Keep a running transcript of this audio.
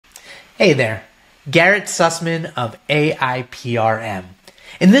Hey there, Garrett Sussman of AIPRM.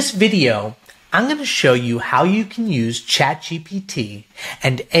 In this video, I'm going to show you how you can use ChatGPT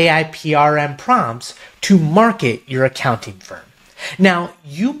and AIPRM prompts to market your accounting firm. Now,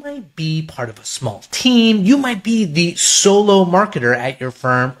 you might be part of a small team, you might be the solo marketer at your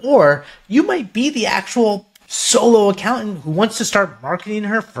firm, or you might be the actual solo accountant who wants to start marketing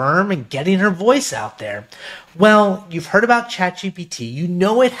her firm and getting her voice out there. Well, you've heard about ChatGPT, you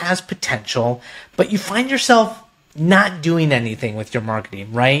know it has potential, but you find yourself not doing anything with your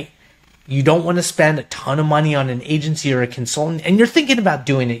marketing, right? You don't want to spend a ton of money on an agency or a consultant, and you're thinking about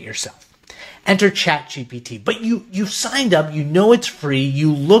doing it yourself. Enter ChatGPT, but you've signed up, you know it's free,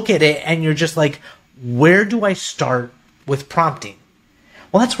 you look at it, and you're just like, where do I start with prompting?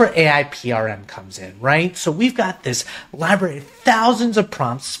 Well, that's where AIPRM comes in, right? So we've got this library of thousands of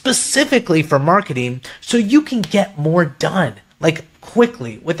prompts specifically for marketing so you can get more done, like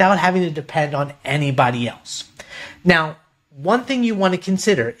quickly, without having to depend on anybody else. Now, one thing you want to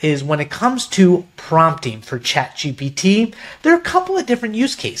consider is when it comes to prompting for ChatGPT, there are a couple of different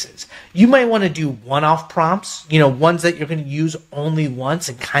use cases. You might want to do one-off prompts, ones that you're going to use only once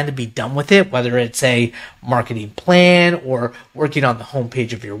and kind of be done with it, whether it's a marketing plan or working on the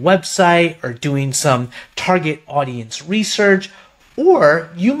homepage of your website or doing some target audience research. Or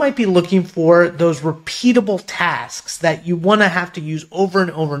you might be looking for those repeatable tasks that you want to have to use over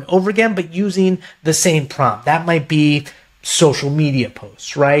and over and over again, but using the same prompt. That might be social media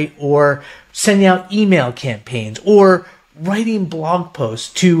posts, right? Or sending out email campaigns or writing blog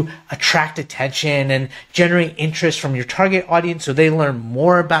posts to attract attention and generate interest from your target audience so they learn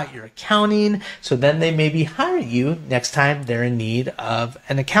more about your accounting, so then they maybe hire you next time they're in need of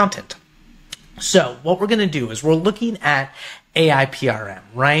an accountant. So what we're going to do is we're looking at AIPRM,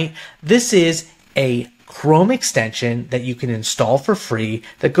 right? This is a Chrome extension that you can install for free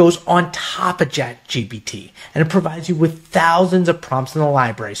that goes on top of ChatGPT, and it provides you with thousands of prompts in the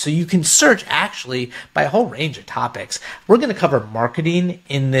library. So you can search actually by a whole range of topics. We're going to cover marketing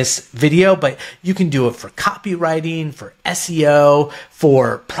in this video, but you can do it for copywriting, for SEO,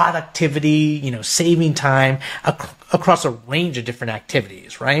 for productivity, saving time, across a range of different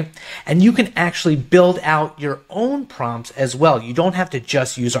activities, right? And you can actually build out your own prompts as well. You don't have to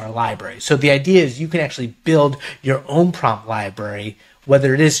just use our library. So the idea is you can actually build your own prompt library,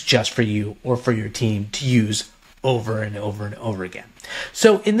 whether it is just for you or for your team to use over and over and over again.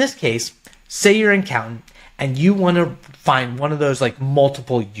 So in this case, say you're an accountant and you want to find one of those like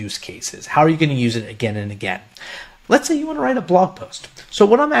multiple use cases. How are you going to use it again and again? Let's say you want to write a blog post. So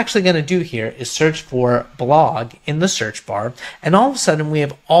what I'm actually going to do here is search for blog in the search bar, and all of a sudden we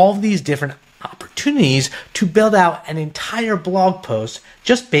have all of these different opportunities to build out an entire blog post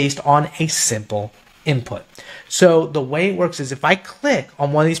just based on a simple input. So the way it works is if I click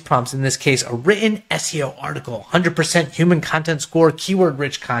on one of these prompts, in this case, a written SEO article, 100% human content score, keyword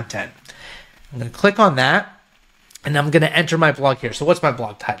rich content. I'm going to click on that and I'm going to enter my blog here. So what's my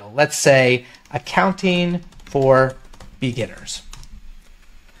blog title? Let's say accounting for beginners.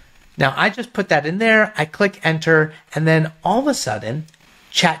 Now I just put that in there, I click enter, and then all of a sudden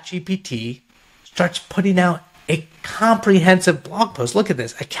ChatGPT starts putting out a comprehensive blog post. Look at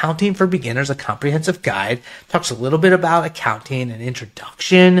this, Accounting for Beginners, a comprehensive guide. Talks a little bit about accounting, an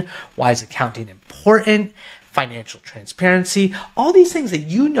introduction, why is accounting important, financial transparency, all these things that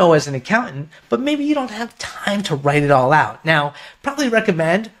you know as an accountant, but maybe you don't have time to write it all out. Now, probably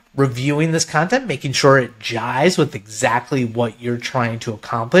recommend reviewing this content, making sure it jives with exactly what you're trying to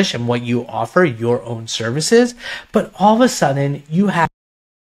accomplish and what you offer, your own services. But all of a sudden, you have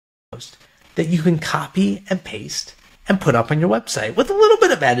a post that you can copy and paste and put up on your website with a little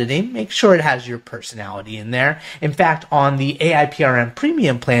bit of editing. Make sure it has your personality in there. In fact, on the AIPRM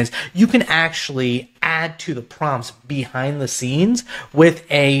premium plans, you can actually add to the prompts behind the scenes with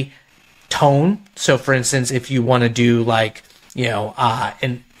a tone. So for instance, if you want to do like,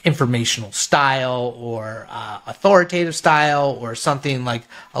 an informational style or authoritative style or something like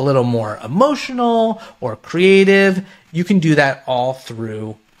a little more emotional or creative, you can do that all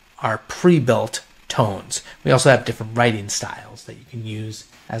through our pre-built tones. We also have different writing styles that you can use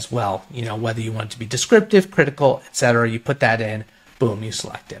as well. Whether you want it to be descriptive, critical, etc. You put that in, boom, you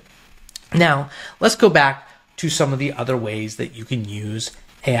select it. Now, let's go back to some of the other ways that you can use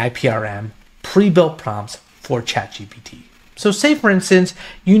AIPRM pre-built prompts for ChatGPT. So say, for instance,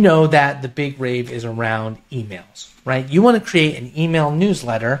 you know that the big rave is around emails, right? You want to create an email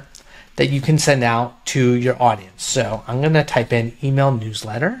newsletter that you can send out to your audience. So I'm going to type in email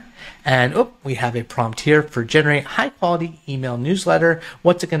newsletter, and we have a prompt here for generate high quality email newsletter.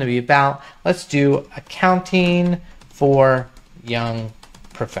 What's it going to be about? Let's do accounting for young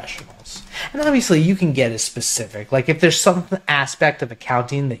professionals. And obviously you can get as specific. Like if there's some aspect of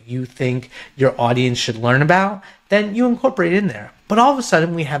accounting that you think your audience should learn about, then you incorporate it in there. But all of a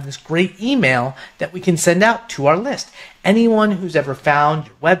sudden we have this great email that we can send out to our list. Anyone who's ever found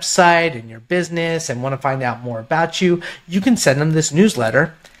your website and your business and want to find out more about you, you can send them this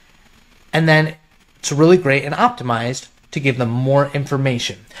newsletter, and then it's really great and optimized to give them more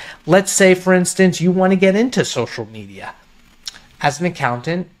information. Let's say, for instance, you want to get into social media. As an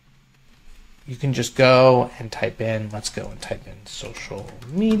accountant, you can just go and type in, let's go and type in social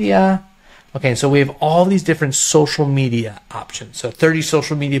media. Okay, so we have all these different social media options. So 30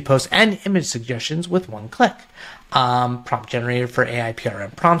 social media posts and image suggestions with one click. Prompt generator for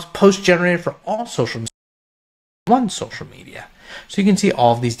AIPRM prompts, post generator for all social media, one social media. So you can see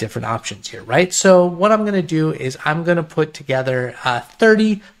all of these different options here, right? So what I'm going to do is I'm going to put together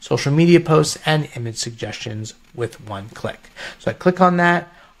 30 social media posts and image suggestions with one click. So I click on that.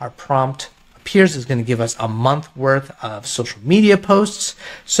 Our prompt appears. Is going to give us a month worth of social media posts.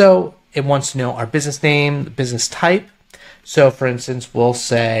 So it wants to know our business name, the business type. So for instance, we'll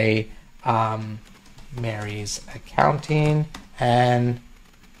say Mary's Accounting, and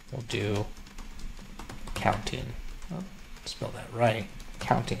we'll do accounting. Oh, spell that right.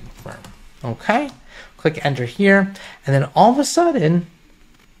 Accounting firm. Okay. Click enter here. And then all of a sudden,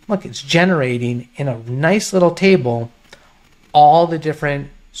 look, it's generating in a nice little table all the different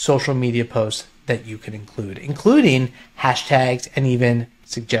social media posts that you can include, including hashtags and even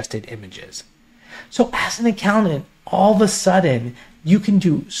suggested images. So as an accountant, all of a sudden, you can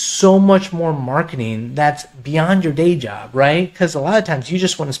do so much more marketing that's beyond your day job, right? Because a lot of times you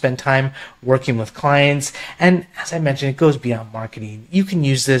just want to spend time working with clients. And as I mentioned, it goes beyond marketing. You can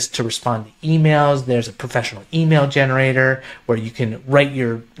use this to respond to emails. There's a professional email generator where you can write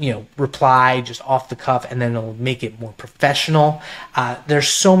your reply just off the cuff, and then it'll make it more professional. There's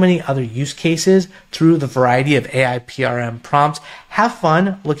so many other use cases through the variety of AIPRM prompts. Have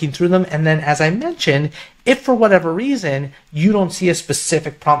fun looking through them. And then, as I mentioned, if for whatever reason you don't see a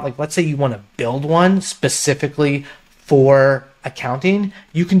specific prompt, like let's say you want to build one specifically for accounting,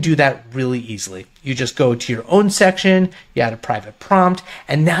 you can do that really easily. You just go to your own section, you add a private prompt,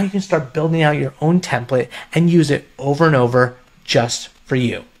 and now you can start building out your own template and use it over and over just for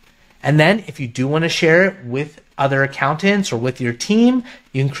you. And then if you do want to share it with other accountants or with your team,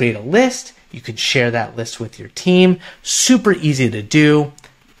 you can create a list. You can share that list with your team. Super easy to do.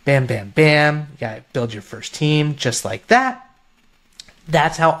 Bam, bam, bam. You got to build your first team just like that.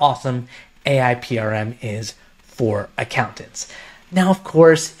 That's how awesome AIPRM is for accountants. Now, of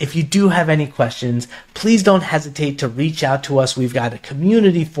course, if you do have any questions, please don't hesitate to reach out to us. We've got a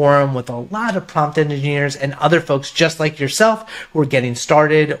community forum with a lot of prompt engineers and other folks just like yourself who are getting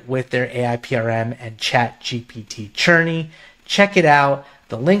started with their AIPRM and ChatGPT journey. Check it out.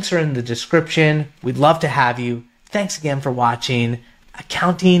 The links are in the description. We'd love to have you. Thanks again for watching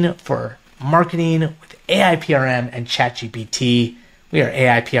Accounting for Marketing with AIPRM and ChatGPT. We are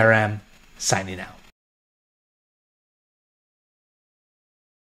AIPRM signing out.